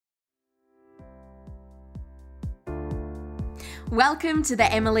Welcome to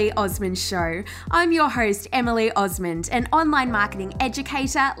the Emily Osmond Show. I'm your host, Emily Osmond, an online marketing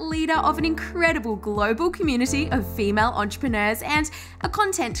educator, leader of an incredible global community of female entrepreneurs, and a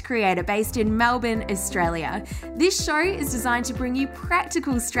content creator based in Melbourne, Australia. This show is designed to bring you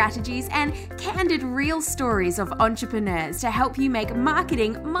practical strategies and candid real stories of entrepreneurs to help you make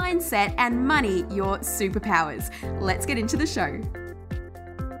marketing, mindset, and money your superpowers. Let's get into the show.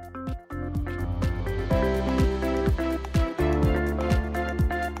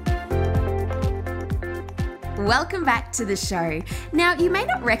 Welcome back to the show. Now, you may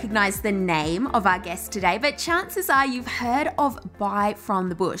not recognize the name of our guest today, but chances are you've heard of Buy from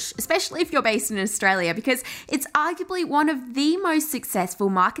the Bush, especially if you're based in Australia, because it's arguably one of the most successful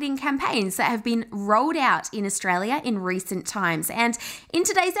marketing campaigns that have been rolled out in Australia in recent times. And in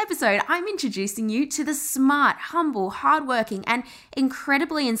today's episode, I'm introducing you to the smart, humble, hardworking, and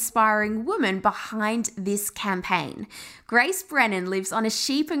incredibly inspiring woman behind this campaign. Grace Brennan lives on a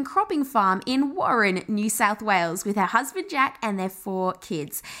sheep and cropping farm in Warren, New South Wales, with her husband Jack and their 4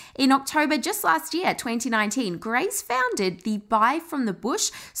 kids. In October just last year, 2019, Grace founded the Buy from the Bush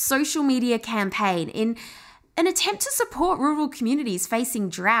social media campaign in an attempt to support rural communities facing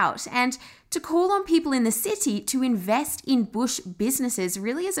drought and to call on people in the city to invest in bush businesses,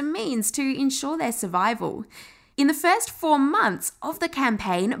 really as a means to ensure their survival. In the first 4 months of the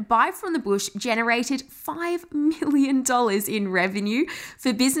campaign, Buy from the Bush generated $5 million in revenue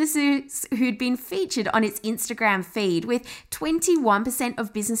for businesses who'd been featured on its Instagram feed, with 21%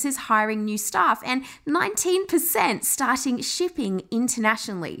 of businesses hiring new staff and 19% starting shipping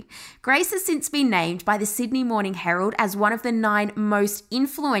internationally. Grace has since been named by the Sydney Morning Herald as one of the 9 most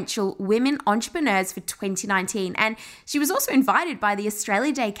influential women entrepreneurs for 2019, and she was also invited by the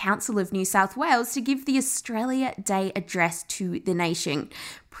Australia Day Council of New South Wales to give the Australia Day address to the nation.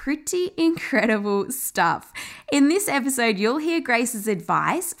 Pretty incredible stuff. In this episode, you'll hear Grace's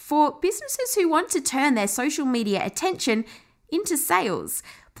advice for businesses who want to turn their social media attention into sales,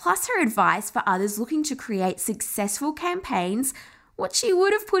 plus her advice for others looking to create successful campaigns, what she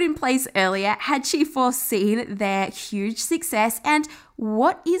would have put in place earlier had she foreseen their huge success, and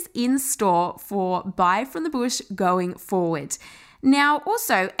what is in store for Buy from the Bush going forward. Now,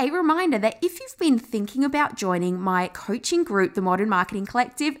 also a reminder that if you've been thinking about joining my coaching group, the Modern Marketing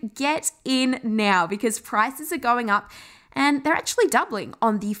Collective, get in now because prices are going up and they're actually doubling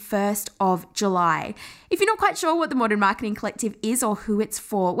on the 1st of July. If you're not quite sure what the Modern Marketing Collective is or who it's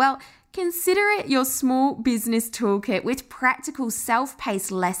for, well, consider it your small business toolkit with practical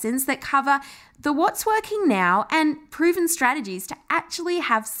self-paced lessons that cover the what's working now and proven strategies to actually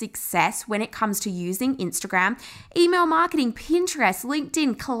have success when it comes to using Instagram, email marketing, Pinterest,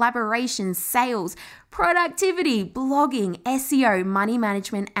 LinkedIn, collaboration, sales, productivity, blogging, SEO, money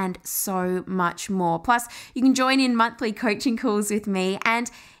management, and so much more. Plus, you can join in monthly coaching calls with me and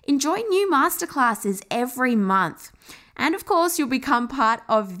enjoy new masterclasses every month. And of course, you'll become part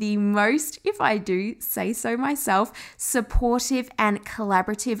of the most, if I do say so myself, supportive and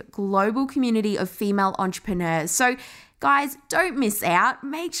collaborative global community of female entrepreneurs. So guys, don't miss out.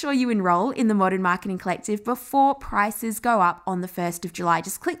 Make sure you enroll in the Modern Marketing Collective before prices go up on the 1st of July.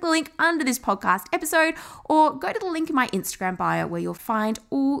 Just click the link under this podcast episode or go to the link in my Instagram bio where you'll find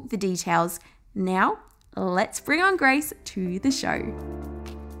all the details. Now, let's bring on Grace to the show.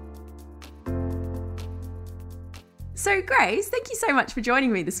 So Grace, thank you so much for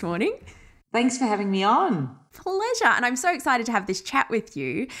joining me this morning. Thanks for having me on. Pleasure. And I'm so excited to have this chat with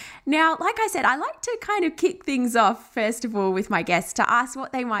you. Now, like I said, I like to kind of kick things off, first of all, with my guests to ask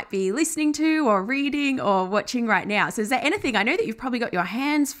what they might be listening to or reading or watching right now. So is there anything, I know that you've probably got your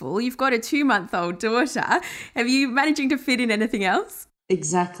hands full. You've got a 2-month-old daughter. Have you managing to fit in anything else?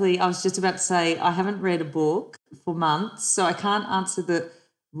 Exactly. I was just about to say I haven't read a book for months, so I can't answer the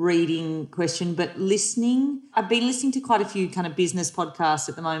reading question, but listening. I've been listening to quite a few kind of business podcasts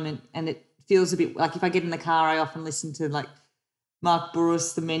at the moment, and it feels a bit like if I get in the car, I often listen to like Mark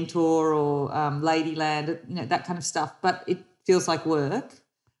Burris, The Mentor, or Ladyland, that kind of stuff, but it feels like work.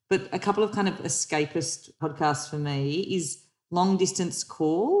 But a couple of kind of escapist podcasts for me is Long Distance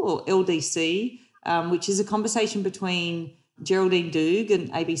Call, or LDC, which is a conversation between Geraldine Doog, an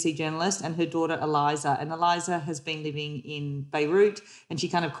ABC journalist, and her daughter Eliza. And Eliza has been living in Beirut, and she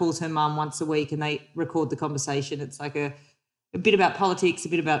kind of calls her mum once a week and they record the conversation. It's like a bit about politics, a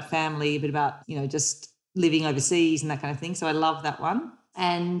bit about family, a bit about, just living overseas and that kind of thing. So I love that one.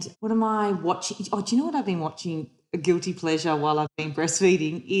 And what am I watching? Oh, do you know what I've been watching? A guilty pleasure while I've been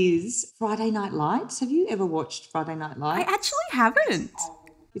breastfeeding is Friday Night Lights. Have you ever watched Friday Night Lights? I actually haven't.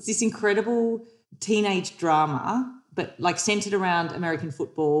 It's this incredible teenage drama, but like centered around American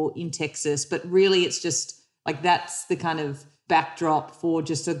football in Texas. But really it's just like that's the kind of backdrop for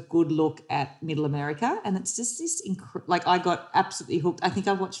just a good look at Middle America. And it's just this I got absolutely hooked. I think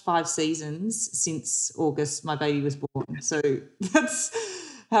I've watched 5 seasons since August my baby was born. So that's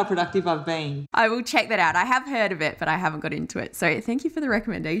how productive I've been. I will check that out. I have heard of it, but I haven't got into it. So thank you for the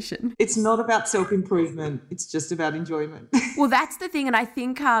recommendation. It's not about self-improvement. It's just about enjoyment. Well, that's the thing. And I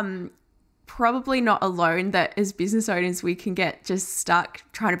think probably not alone that as business owners, we can get just stuck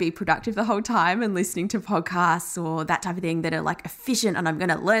trying to be productive the whole time and listening to podcasts or that type of thing that are like efficient and I'm going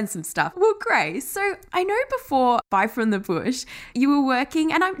to learn some stuff. Well, Grace, so I know before Buy From the Bush, you were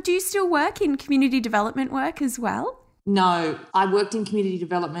working, and do you still work in community development work as well? No, I worked in community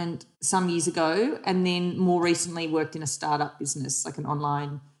development some years ago and then more recently worked in a startup business, like an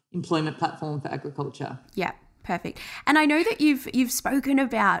online employment platform for agriculture. Yeah, perfect. And I know that you've spoken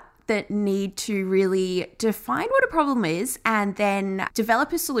about the need to really define what a problem is and then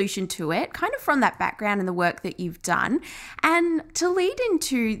develop a solution to it, kind of from that background and the work that you've done, and to lead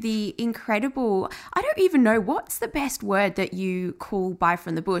into the incredible, I don't even know what's the best word that you call Buy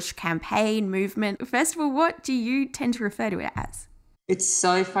From the Bush, campaign, movement, festival. What do you tend to refer to it as? It's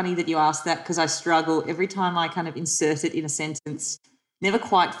so funny that you asked that because I struggle every time I kind of insert it in a sentence. Never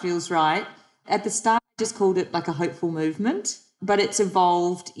quite feels right. At the start, I just called it like a hopeful movement, but it's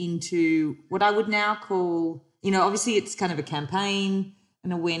evolved into what I would now call, obviously it's kind of a campaign,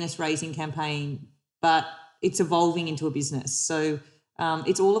 an awareness raising campaign, but it's evolving into a business. So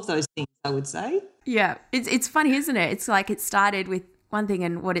it's all of those things, I would say. Yeah, it's funny, isn't it? It's like it started with one thing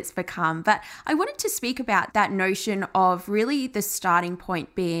and what it's become. But I wanted to speak about that notion of really the starting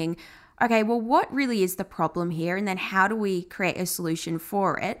point being, okay, well, what really is the problem here? And then how do we create a solution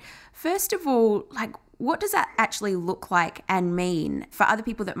for it? First of all, like, what does that actually look like and mean for other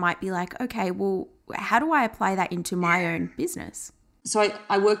people that might be like, okay, well, how do I apply that into my own business? So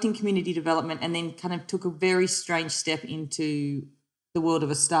I worked in community development and then kind of took a very strange step into the world of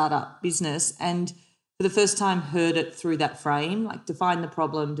a startup business, and for the first time heard it through that frame, like define the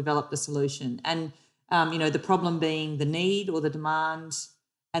problem, develop the solution. And, the problem being the need or the demand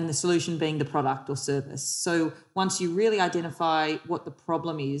and the solution being the product or service. So once you really identify what the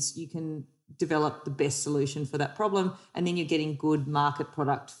problem is, you can develop the best solution for that problem, and then you're getting good market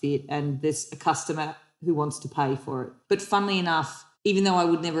product fit and there's a customer who wants to pay for it. But funnily enough, even though I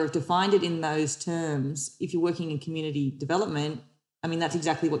would never have defined it in those terms, if you're working in community development, I mean, that's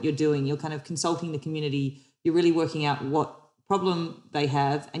exactly what you're doing. You're kind of consulting the community. You're really working out what problem they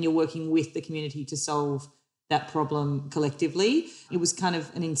have and you're working with the community to solve that problem collectively. It was kind of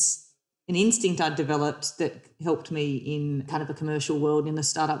an instinct I'd developed that helped me in kind of a commercial world, in the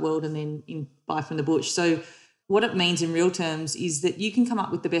startup world, and then in Buy From the Bush. So what it means in real terms is that you can come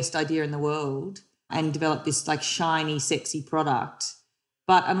up with the best idea in the world and develop this like shiny, sexy product,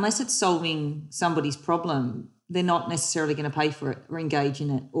 but unless it's solving somebody's problem, they're not necessarily going to pay for it or engage in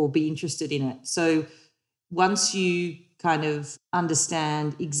it or be interested in it. So once you kind of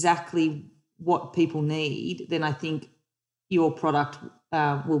understand exactly what people need, then I think your product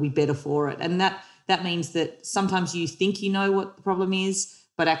will be better for it. And that means that sometimes you think you know what the problem is,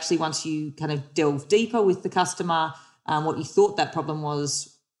 but actually once you kind of delve deeper with the customer, what you thought that problem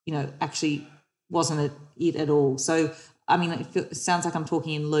was, actually wasn't it at all. So, I mean, it sounds like I'm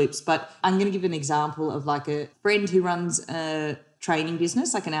talking in loops, but I'm going to give an example of like a friend who runs a training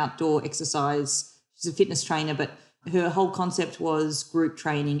business, like an outdoor exercise. She's a fitness trainer, but her whole concept was group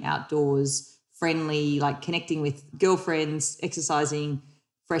training outdoors, friendly, like connecting with girlfriends, exercising,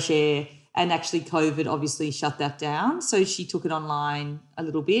 fresh air. And actually COVID obviously shut that down. So she took it online a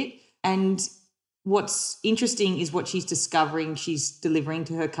little bit. And what's interesting is what she's discovering she's delivering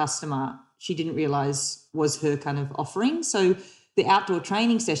to her customer she didn't realise was her kind of offering. So the outdoor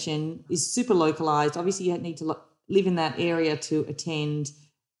training session is super localised. Obviously you need to live in that area to attend.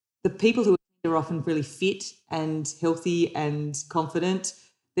 The people who attend are often really fit and healthy and confident.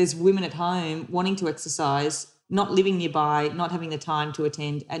 There's women at home wanting to exercise, not living nearby, not having the time to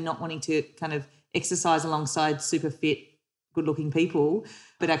attend, and not wanting to kind of exercise alongside super fit, good-looking people,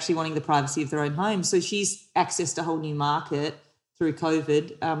 but actually wanting the privacy of their own home. So she's accessed a whole new market through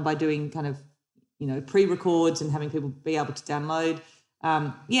COVID by doing kind of, pre-records and having people be able to download.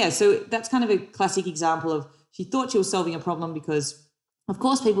 So that's kind of a classic example of she thought she was solving a problem because, of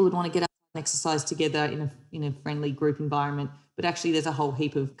course, people would want to get up and exercise together in a friendly group environment. But actually there's a whole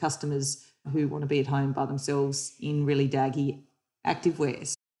heap of customers who want to be at home by themselves in really daggy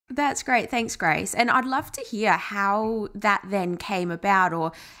activewear. That's great. Thanks, Grace. And I'd love to hear how that then came about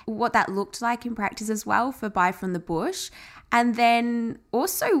or what that looked like in practice as well for Buy From the Bush. And then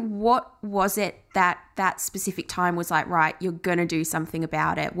also what was it that specific time was like, right, you're going to do something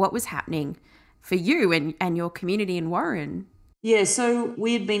about it? What was happening for you and your community in Warren? Yeah, so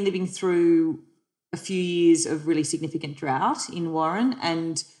we had been living through a few years of really significant drought in Warren,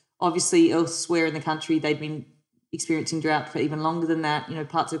 and obviously elsewhere in the country they'd been experiencing drought for even longer than that.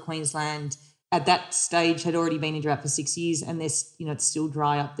 Parts of Queensland at that stage had already been in drought for 6 years, and there's it's still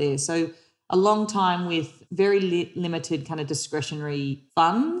dry up there. So a long time with very limited kind of discretionary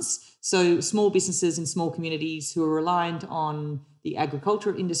funds. So small businesses in small communities who are reliant on the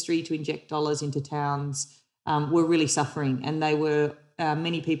agricultural industry to inject dollars into towns were really suffering, and they were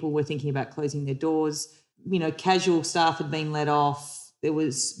many people were thinking about closing their doors. Casual staff had been let off. There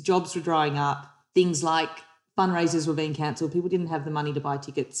was jobs were drying up. Things like fundraisers were being cancelled. People didn't have the money to buy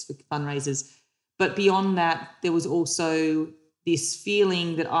tickets for fundraisers. But beyond that, there was also this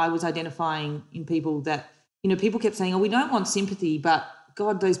feeling that I was identifying in people that, people kept saying, oh, we don't want sympathy, but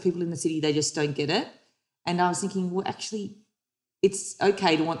God, those people in the city, they just don't get it. And I was thinking, well, actually, it's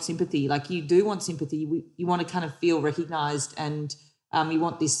okay to want sympathy. Like, you do want sympathy. You want to kind of feel recognised, and you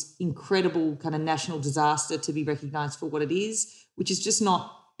want this incredible kind of national disaster to be recognised for what it is, which is just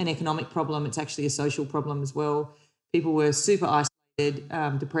not an economic problem. It's actually a social problem as well. People were super isolated,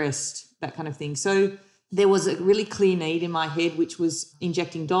 depressed, that kind of thing. So there was a really clear need in my head, which was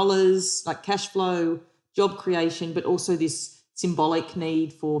injecting dollars, like cash flow, job creation, but also this symbolic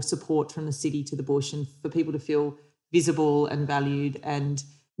need for support from the city to the bush, and for people to feel visible and valued, and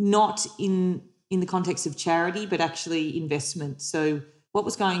not in the context of charity, but actually investment. So what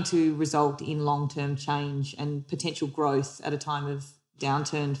was going to result in long-term change and potential growth at a time of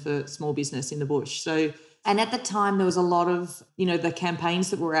downturn for small business in the bush. So, and at the time there was a lot of, the campaigns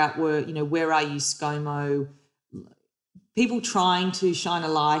that were out were, where are you, ScoMo? People trying to shine a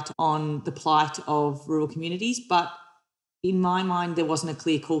light on the plight of rural communities, but in my mind, there wasn't a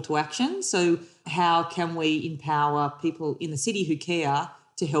clear call to action. So how can we empower people in the city who care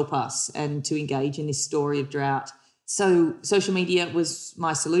to help us and to engage in this story of drought? So social media was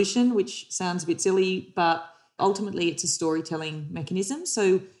my solution, which sounds a bit silly, but ultimately it's a storytelling mechanism.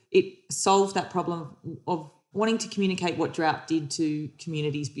 So it solved that problem of wanting to communicate what drought did to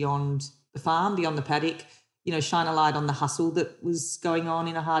communities beyond the farm, beyond the paddock, shine a light on the hustle that was going on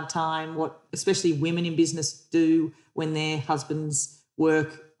in a hard time, what especially women in business do when their husband's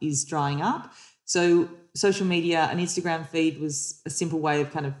work is drying up. So social media, an Instagram feed was a simple way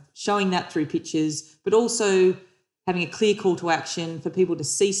of kind of showing that through pictures, but also having a clear call to action for people to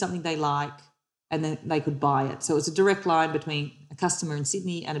see something they like and then they could buy it. So it was a direct line between a customer in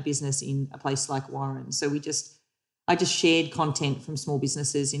Sydney and a business in a place like Warren. So I just shared content from small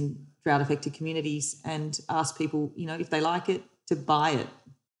businesses in drought-affected communities and asked people, if they like it, to buy it.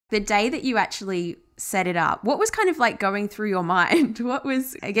 The day that you actually set it up, what was kind of like going through your mind? What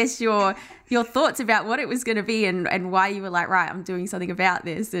was, I guess, your thoughts about what it was going to be and why you were like, right, I'm doing something about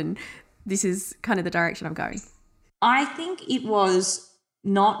this and this is kind of the direction I'm going? I think it was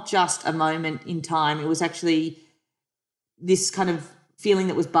not just a moment in time. It was actually this kind of feeling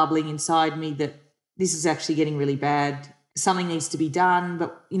that was bubbling inside me that this is actually getting really bad. Something needs to be done.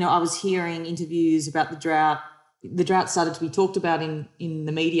 But, I was hearing interviews about the drought. The drought started to be talked about in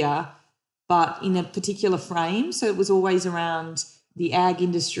the media, but in a particular frame. So it was always around the ag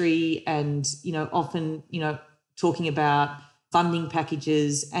industry and, often, talking about funding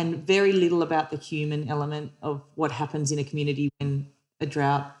packages and very little about the human element of what happens in a community when a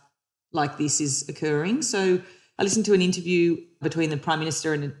drought like this is occurring. So I listened to an interview between the Prime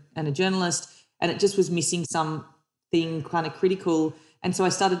Minister and a journalist, and it just was missing something kind of critical. And so I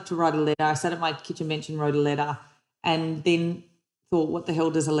started to write a letter. I sat at my kitchen bench and wrote a letter, and then thought, what the hell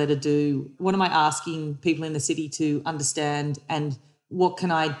does a letter do? What am I asking people in the city to understand, and what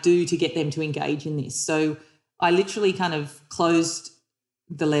can I do to get them to engage in this? So I literally kind of closed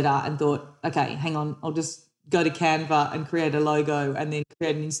the letter and thought, okay, hang on, I'll just go to Canva and create a logo and then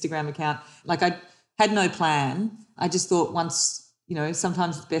create an Instagram account. Like, I had no plan. I just thought once,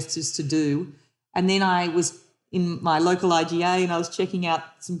 sometimes it's best just to do. And then I was in my local IGA and I was checking out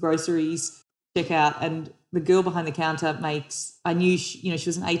some groceries, and the girl behind the counter I knew she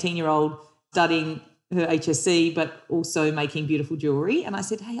was an 18-year-old studying her HSC, but also making beautiful jewellery. And I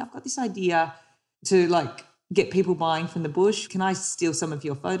said, hey, I've got this idea to get people buying from the bush. Can I steal some of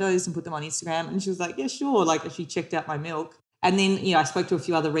your photos and put them on Instagram? And she was like, yeah, sure. She checked out my milk. And then, I spoke to a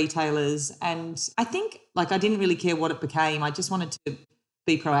few other retailers, and I think I didn't really care what it became. I just wanted to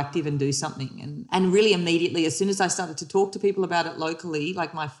be proactive and do something. And really immediately, as soon as I started to talk to people about it locally,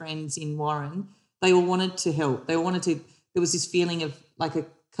 like my friends in Warren, they all wanted to help. There was this feeling of a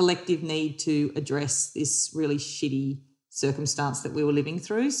collective need to address this really shitty circumstance that we were living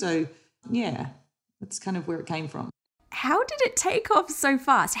through. So, yeah, that's kind of where it came from. How did it take off so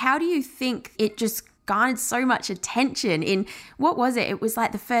fast? How do you think it just garnered so much attention in, what was it? It was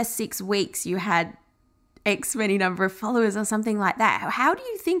like the first 6 weeks you had X many number of followers or something like that. How do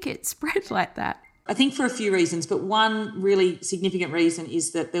you think it spread like that? I think for a few reasons, but one really significant reason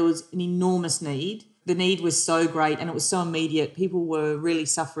is that there was an enormous need. The need was so great and it was so immediate. People were really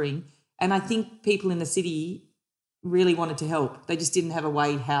suffering. And I think people in the city really wanted to help. They just didn't have a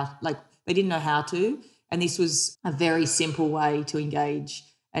way they didn't know how to. And this was a very simple way to engage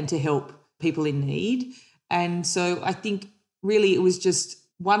and to help people in need. And so I think really it was just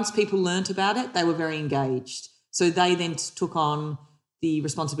once people learnt about it, they were very engaged. So they then took on the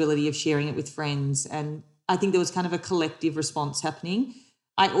responsibility of sharing it with friends. And I think there was kind of a collective response happening.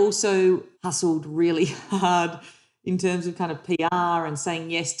 I also hustled really hard in terms of kind of PR and saying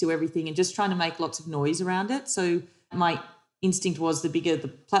yes to everything and just trying to make lots of noise around it. So my instinct was the bigger the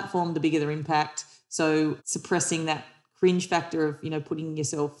platform, the bigger the impact. So suppressing that cringe factor of, putting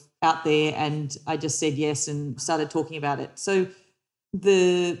yourself out there, and I just said yes and started talking about it. So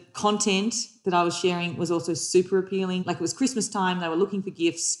the content that I was sharing was also super appealing. Like, it was Christmas time, they were looking for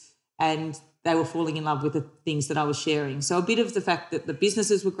gifts and they were falling in love with the things that I was sharing. So a bit of the fact that the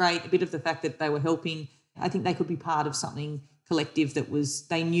businesses were great, a bit of the fact that they were helping, I think they could be part of something collective that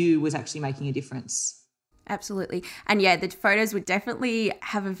they knew was actually making a difference. Absolutely. And yeah, the photos would definitely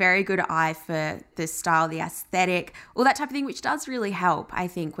have a very good eye for the style, the aesthetic, all that type of thing, which does really help, I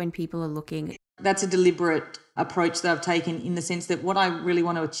think, when people are looking. That's a deliberate approach that I've taken, in the sense that what I really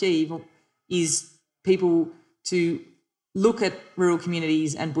want to achieve is people to look at rural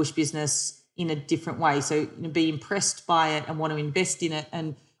communities and bush business in a different way. So, be impressed by it and want to invest in it.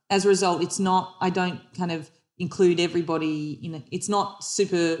 And as a result, I don't kind of include everybody in it. It's not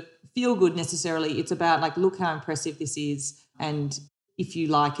super feel good necessarily. It's about like, look how impressive this is. And if you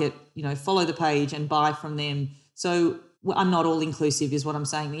like it, follow the page and buy from them. So I'm not all inclusive is what I'm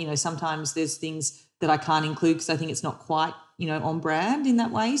saying. Sometimes there's things that I can't include because I think it's not quite, on brand in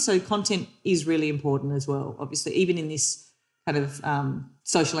that way. So content is really important as well, obviously, even in this kind of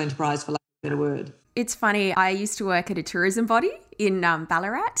social enterprise, for lack of a better word. It's funny, I used to work at a tourism body in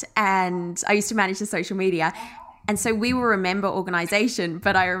Ballarat, and I used to manage the social media. And so we were a member organisation,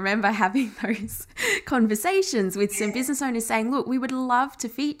 but I remember having those conversations with some business owners saying, look, we would love to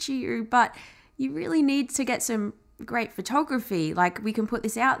feature you, but you really need to get some great photography. Like, we can put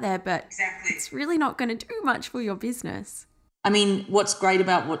this out there, but It's really not going to do much for your business. I mean, what's great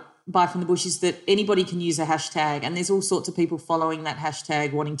about what Buy from the Bush is that anybody can use a hashtag, and there's all sorts of people following that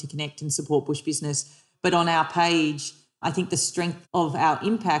hashtag wanting to connect and support bush business. But on our page, I think the strength of our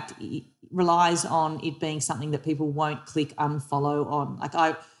impact relies on it being something that people won't click unfollow on. Like,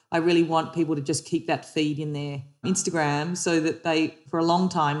 I really want people to just keep that feed in their Instagram, so that they, for a long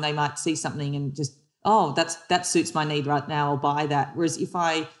time, they might see something and just, that suits my need right now, I'll buy that. Whereas if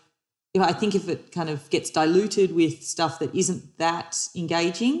I think if it kind of gets diluted with stuff that isn't that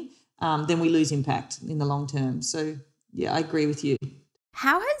engaging, then we lose impact in the long term. So, yeah, I agree with you.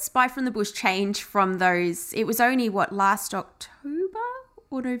 How has Buy from the Bush changed from those, it was only last October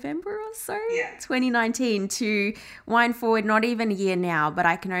or November or so, 2019, to wind forward, not even a year now, but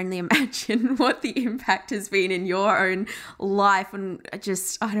I can only imagine what the impact has been in your own life, and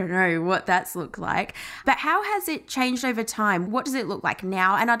just, I don't know what that's looked like. But how has it changed over time? What does it look like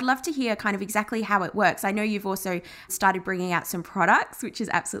now? And I'd love to hear kind of exactly how it works. I know you've also started bringing out some products, which is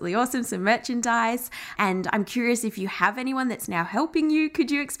absolutely awesome, some merchandise. And I'm curious if you have anyone that's now helping you. Could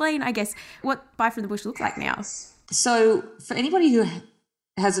you explain, I guess, what Buy from the Bush looks like now? So for anybody who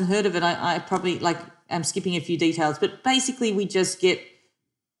hasn't heard of it, I probably I'm skipping a few details, but basically we just get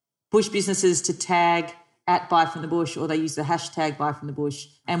bush businesses to tag at Buy from the Bush, or they use the hashtag Buy from the Bush,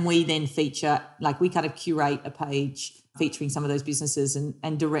 and we then feature, we kind of curate a page featuring some of those businesses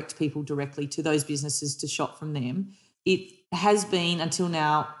and direct people directly to those businesses to shop from them. It has been, until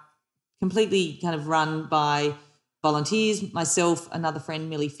now, completely kind of run by volunteers, myself, another friend,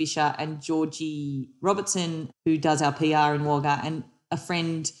 Millie Fisher, and Georgie Robertson, who does our PR in Wagga, and a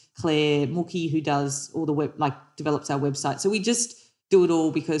friend, Claire Mookie, who does all the develops our website. So we just do it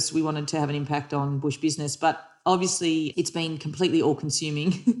all because we wanted to have an impact on bush business. But obviously it's been completely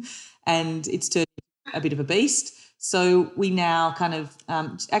all-consuming and it's turned a bit of a beast. So we now kind of,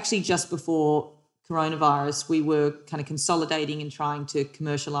 actually just before coronavirus, we were kind of consolidating and trying to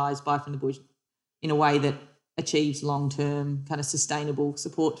commercialise Buy from the Bush in a way that achieves long-term kind of sustainable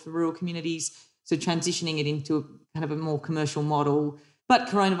support for rural communities. So transitioning it into kind of a more commercial model. But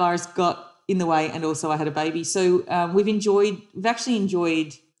coronavirus got in the way, and also I had a baby. So we've actually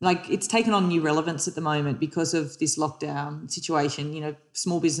enjoyed, it's taken on new relevance at the moment because of this lockdown situation.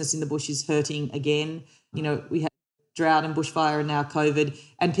 Small business in the bush is hurting again. We had drought and bushfire and now COVID,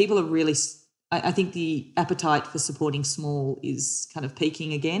 and people are really I think the appetite for supporting small is kind of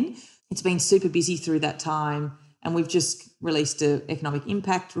peaking again. It's been super busy through that time, and we've just released an economic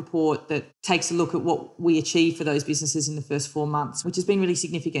impact report that takes a look at what we achieved for those businesses in the first 4 months, which has been really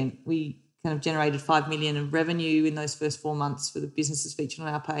significant. We kind of generated $5 million of revenue in those first 4 months for the businesses featured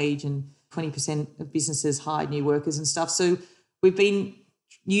on our page, and 20% of businesses hired new workers and stuff. So we've been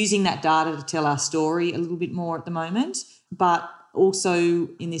using that data to tell our story a little bit more at the moment, but also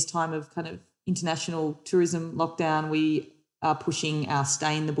in this time of kind of international tourism lockdown, we are pushing our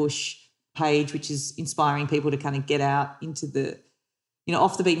Stay in the Bush page, which is inspiring people to kind of get out into the,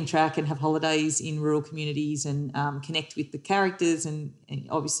 off the beaten track and have holidays in rural communities and connect with the characters and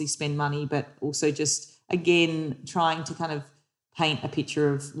obviously spend money, but also just, again, trying to kind of paint a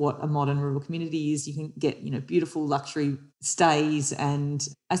picture of what a modern rural community is. You can get, beautiful luxury stays and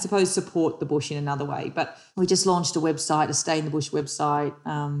I suppose support the bush in another way. But we just launched a website, a Stay in the Bush website,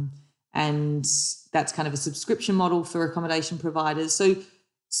 and that's kind of a subscription model for accommodation providers. So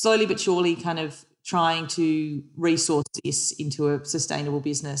slowly but surely kind of trying to resource this into a sustainable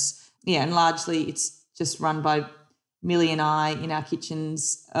business. Yeah, and largely it's just run by Millie and I in our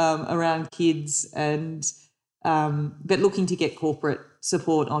kitchens around kids and but looking to get corporate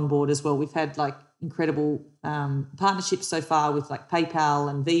support on board as well. We've had like incredible partnerships so far with like PayPal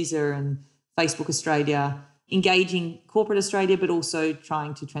and Visa and Facebook Australia, engaging corporate Australia, but also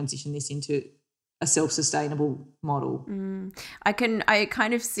trying to transition this into a self-sustainable model. I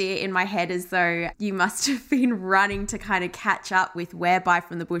kind of see it in my head as though you must have been running to kind of catch up with where Buy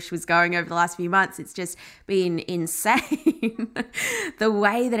from the Bush was going over the last few months. It's just been insane the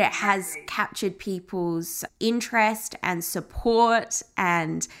way that it has captured people's interest and support,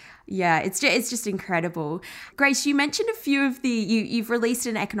 and yeah, it's just incredible. Grace, you mentioned a few of you've released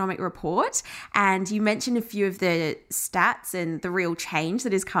an economic report and you mentioned a few of the stats and the real change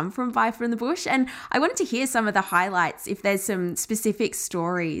that has come from Buy from the Bush. And I wanted to hear some of the highlights, if there's some specific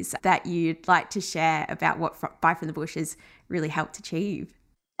stories that you'd like to share about what Buy from the Bush has really helped achieve.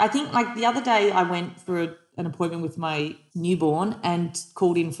 I think like the other day I went for an appointment with my newborn and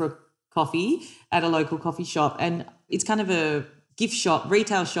called in for a coffee at a local coffee shop, and it's kind of a gift shop,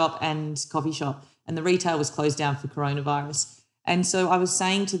 retail shop and coffee shop, and the retail was closed down for coronavirus. And so I was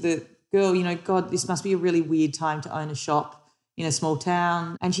saying to the girl, God, this must be a really weird time to own a shop in a small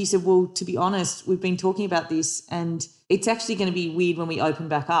town. And she said, well, to be honest, we've been talking about this and it's actually going to be weird when we open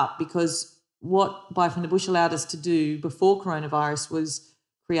back up, because what Buy from the Bush allowed us to do before coronavirus was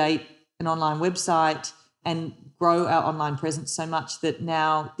create an online website and grow our online presence so much that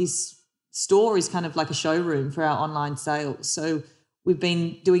now this store is kind of like a showroom for our online sales. So we've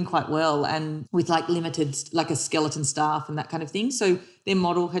been doing quite well, and with like limited, like a skeleton staff and that kind of thing. So their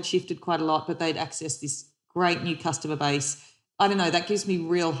model had shifted quite a lot, but they'd accessed this great new customer base. I don't know, that gives me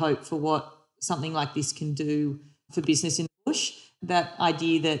real hope for what something like this can do for business in the bush. That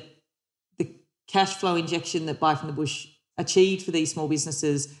idea that the cash flow injection that Buy from the Bush achieved for these small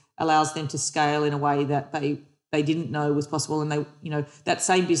businesses allows them to scale in a way that they didn't know was possible. And they, that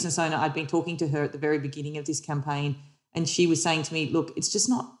same business owner, I'd been talking to her at the very beginning of this campaign, and she was saying to me, look, it's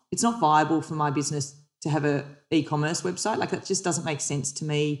not viable for my business to have a e-commerce website. Like that just doesn't make sense to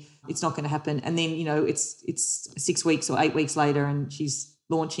me. It's not going to happen. And then, it's 6 weeks or 8 weeks later and she's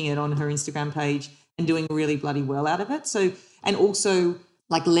launching it on her Instagram page and doing really bloody well out of it. So, and also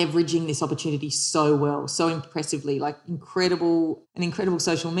like leveraging this opportunity so well, so impressively, like an incredible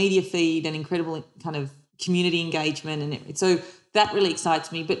social media feed and incredible kind of community engagement. And so that really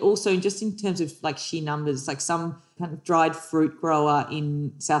excites me. But also just in terms of like sheer numbers, like some kind of dried fruit grower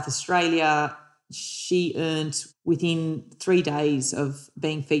in South Australia, she earned within 3 days of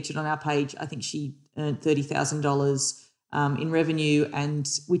being featured on our page, I think she earned $30,000 in revenue, and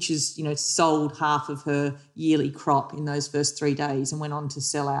which is, sold half of her yearly crop in those first 3 days and went on to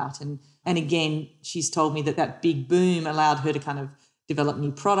sell out. And again, she's told me that big boom allowed her to kind of develop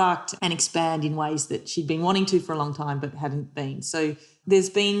new product and expand in ways that she'd been wanting to for a long time but hadn't been. So there's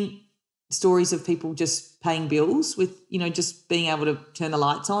been stories of people just paying bills with, just being able to turn the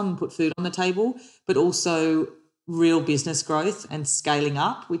lights on and put food on the table, but also real business growth and scaling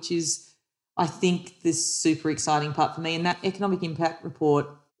up, which is, I think, this super exciting part for me. And that economic impact report,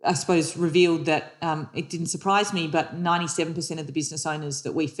 I suppose, revealed that it didn't surprise me, but 97% of the business owners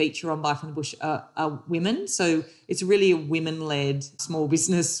that we feature on Buy from the Bush are women. So it's really a women-led small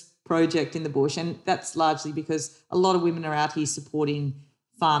business project in the bush. And that's largely because a lot of women are out here supporting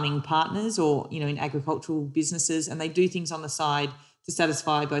farming partners or, in agricultural businesses, and they do things on the side to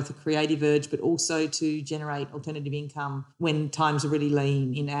satisfy both a creative urge but also to generate alternative income when times are really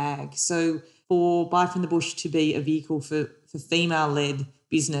lean in ag. So for Buy from the Bush to be a vehicle for female-led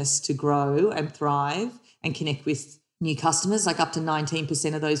business to grow and thrive and connect with new customers. Like up to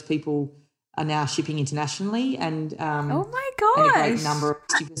 19% of those people are now shipping internationally, and Oh my and a gosh. great number.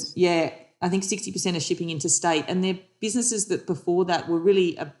 Yeah, I think 60% are shipping interstate, and they're businesses that before that were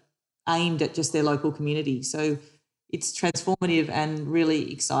really aimed at just their local community. So it's transformative and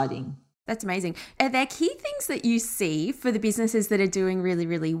really exciting. That's amazing. Are there key things that you see for the businesses that are doing really,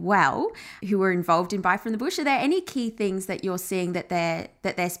 really well, who are involved in Buy from the Bush? Are there any key things that you're seeing that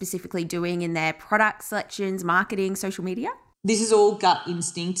they're specifically doing in their product selections, marketing, social media? This is all gut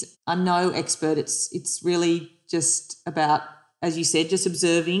instinct. I'm no expert. It's really just about, as you said, just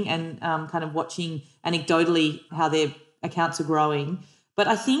observing and kind of watching anecdotally how their accounts are growing. But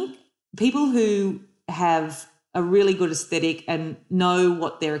I think people who have a really good aesthetic and know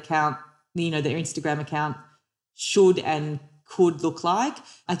what their account, their Instagram account should and could look like,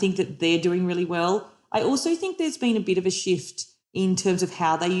 I think that they're doing really well. I also think there's been a bit of a shift in terms of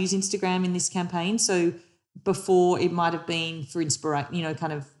how they use Instagram in this campaign. So before it might have been for inspiration,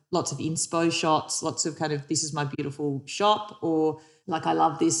 kind of lots of inspo shots, lots of kind of this is my beautiful shop, or like I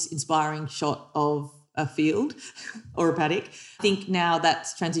love this inspiring shot of a field or a paddock. I think now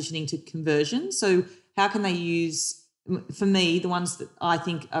that's transitioning to conversion. So how can they use, for me, the ones that I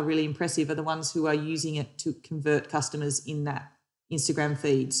think are really impressive are the ones who are using it to convert customers in that Instagram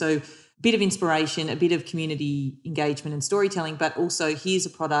feed. So a bit of inspiration, a bit of community engagement and storytelling, but also here's a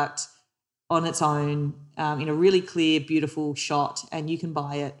product on its own in a really clear, beautiful shot, and you can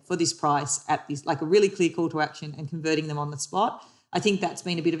buy it for this price at this, like a really clear call to action, and converting them on the spot. I think that's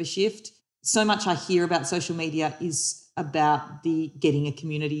been a bit of a shift. So much I hear about social media is about getting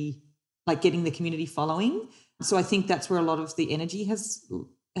the community following. So I think that's where a lot of the energy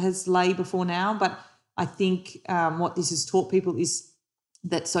has lay before now. But I think what this has taught people is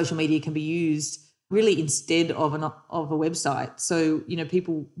that social media can be used really instead of a website. So,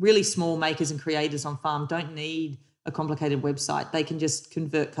 people, really small makers and creators on farm don't need a complicated website. They can just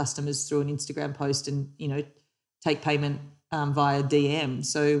convert customers through an Instagram post and, take payment via DM.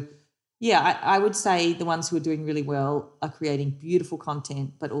 So, yeah, I would say the ones who are doing really well are creating beautiful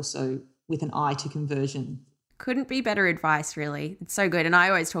content, but also with an eye to conversion. Couldn't be better advice, really. It's so good. And I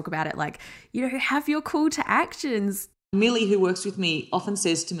always talk about it like, have your call to actions. Millie, who works with me, often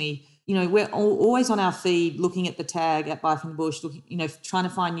says to me, we're always on our feed looking at the tag at Buy from the Bush, looking, trying to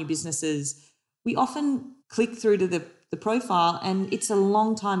find new businesses. We often click through to the profile, and it's a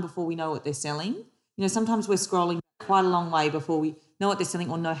long time before we know what they're selling. Sometimes we're scrolling quite a long way before we know what they're selling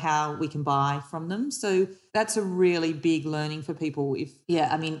or know how we can buy from them. So that's a really big learning for people.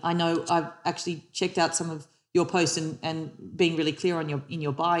 I know I've actually checked out some of your posts and being really clear in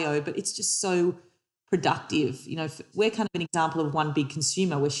your bio, but it's just so productive. We're kind of an example of one big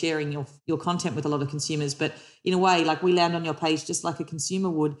consumer. We're sharing your content with a lot of consumers, but in a way, like, we land on your page just like a consumer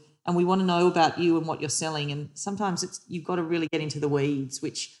would, and we want to know about you and what you're selling. And sometimes you've got to really get into the weeds,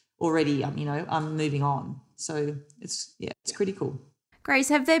 which already, I'm moving on. So it's critical. Grace,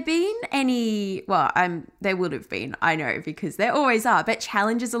 have there been any, there would have been, I know, because there always are, but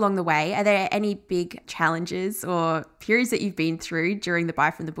challenges along the way? Are there any big challenges or periods that you've been through during the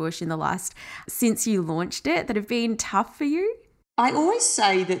Buy from the Bush since you launched it, that have been tough for you? I always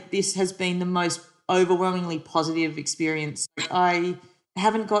say that this has been the most overwhelmingly positive experience. I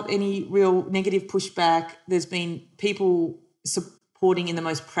haven't got any real negative pushback. There's been people supporting in the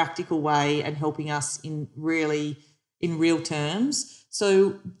most practical way and helping us in real terms.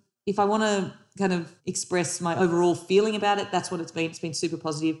 So if I want to kind of express my overall feeling about it, that's what it's been. It's been super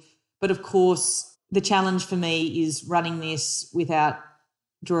positive. But of course, the challenge for me is running this without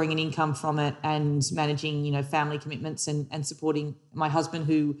drawing an income from it and managing, family commitments and supporting my husband,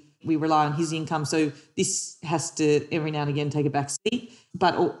 who we rely on his income. So this has to every now and again take a back seat.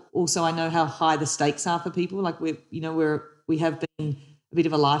 But also I know how high the stakes are for people. Like we have been a bit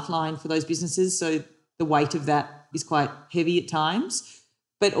of a lifeline for those businesses. So the weight of that is quite heavy at times.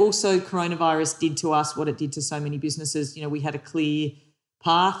 But also coronavirus did to us what it did to so many businesses. We had a clear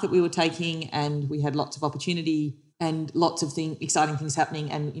path that we were taking, and we had lots of opportunity and lots of exciting things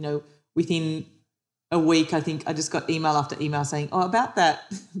happening. And, within a week, I think I just got email after email saying, about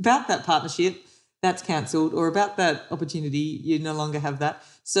that partnership, that's cancelled, or about that opportunity, you no longer have that.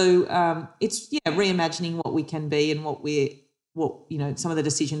 So it's reimagining what we can be and what some of the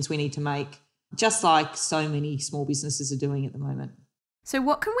decisions we need to make, just like so many small businesses are doing at the moment. So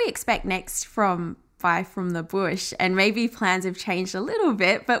what can we expect next from Buy from the Bush? And maybe plans have changed a little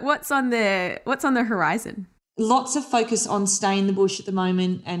bit, but what's on the horizon? Lots of focus on stay in the bush at the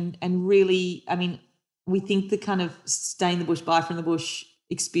moment, and really, we think the kind of stay in the bush, Buy from the Bush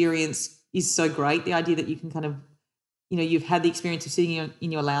experience is so great. The idea that you can kind of you've had the experience of sitting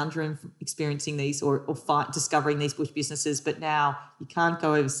in your lounge room experiencing these or discovering these bush businesses, but now you can't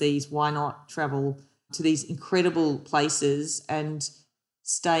go overseas. Why not travel to these incredible places and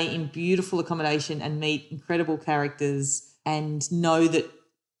stay in beautiful accommodation and meet incredible characters and know that,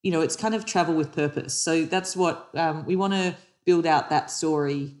 it's kind of travel with purpose. So that's what we want to build out that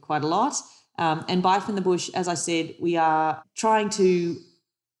story quite a lot. And Buy from the Bush, as I said, we are trying to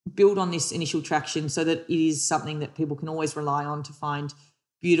build on this initial traction so that it is something that people can always rely on to find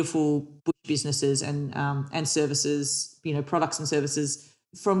beautiful bush businesses and services, products and services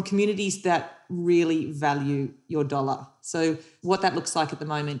from communities that really value your dollar. So what that looks like at the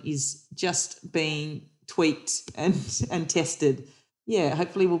moment is just being tweaked and tested. Yeah,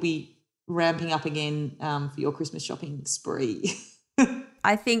 hopefully we'll be ramping up again for your Christmas shopping spree.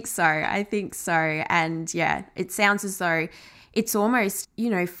 I think so. And yeah, it sounds as though it's almost,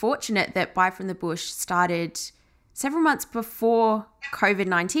 fortunate that Buy from the Bush started several months before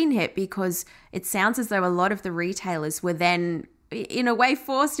COVID-19 hit, because it sounds as though a lot of the retailers were then in a way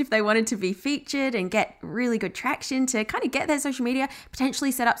forced, if they wanted to be featured and get really good traction, to kind of get their social media,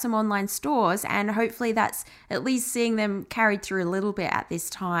 potentially set up some online stores. And hopefully that's at least seeing them carried through a little bit at this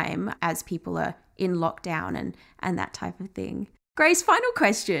time as people are in lockdown and that type of thing. Grace, final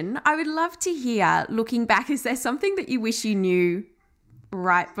question. I would love to hear, looking back, is there something that you wish you knew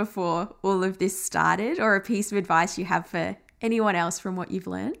right before all of this started, or a piece of advice you have for anyone else from what you've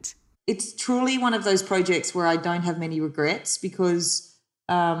learnt? It's truly one of those projects where I don't have many regrets, because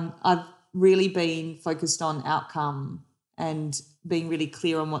I've really been focused on outcome and being really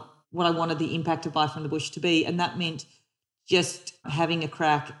clear on what I wanted the impact of Buy from the Bush to be. And that meant just having a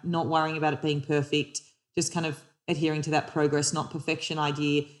crack, not worrying about it being perfect, just kind of adhering to that progress, not perfection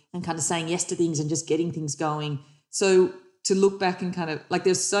idea, and kind of saying yes to things and just getting things going. So to look back and kind of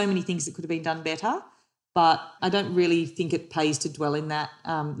there's so many things that could have been done better, but I don't really think it pays to dwell in that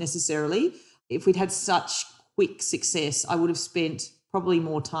necessarily. If we'd had such quick success, I would have spent probably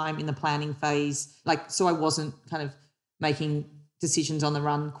more time in the planning phase, so I wasn't kind of making decisions on the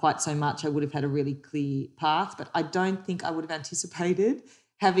run quite so much. I would have had a really clear path, but I don't think I would have anticipated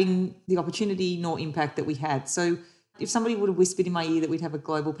having the opportunity nor impact that we had. So if somebody would have whispered in my ear that we'd have a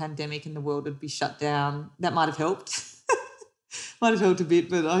global pandemic and the world would be shut down, that might have helped. Might have helped a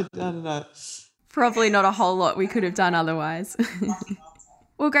bit, but I don't know. Probably not a whole lot we could have done otherwise.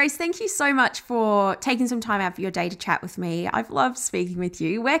 Well, Grace, thank you so much for taking some time out of your day to chat with me. I've loved speaking with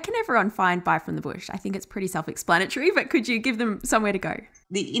you. Where can everyone find Buy from the Bush? I think it's pretty self-explanatory, but could you give them somewhere to go?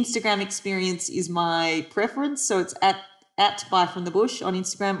 The Instagram experience is my preference. So it's at Buy from the Bush on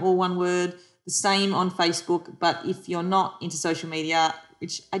Instagram, all one word. The same on Facebook. But if you're not into social media,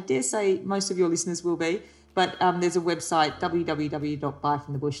 which I dare say most of your listeners will be, but there's a website,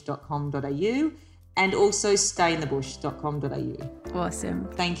 www.buyfromthebush.com.au, and also stayinthebush.com.au. Awesome.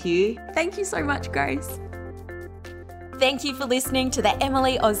 Thank you. Thank you so much, Grace. Thank you for listening to the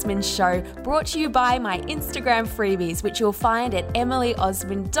Emily Osmond Show, brought to you by my Instagram freebies, which you'll find at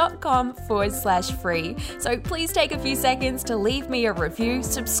emilyosmond.com/free. So please take a few seconds to leave me a review,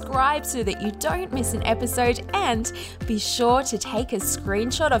 subscribe so that you don't miss an episode, and be sure to take a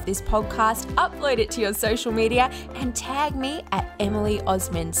screenshot of this podcast, upload it to your social media, and tag me at Emily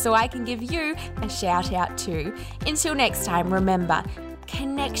Osmond so I can give you a shout out too. Until next time, remember,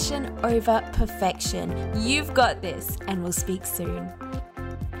 connection over perfection. You've got this, and we'll speak soon.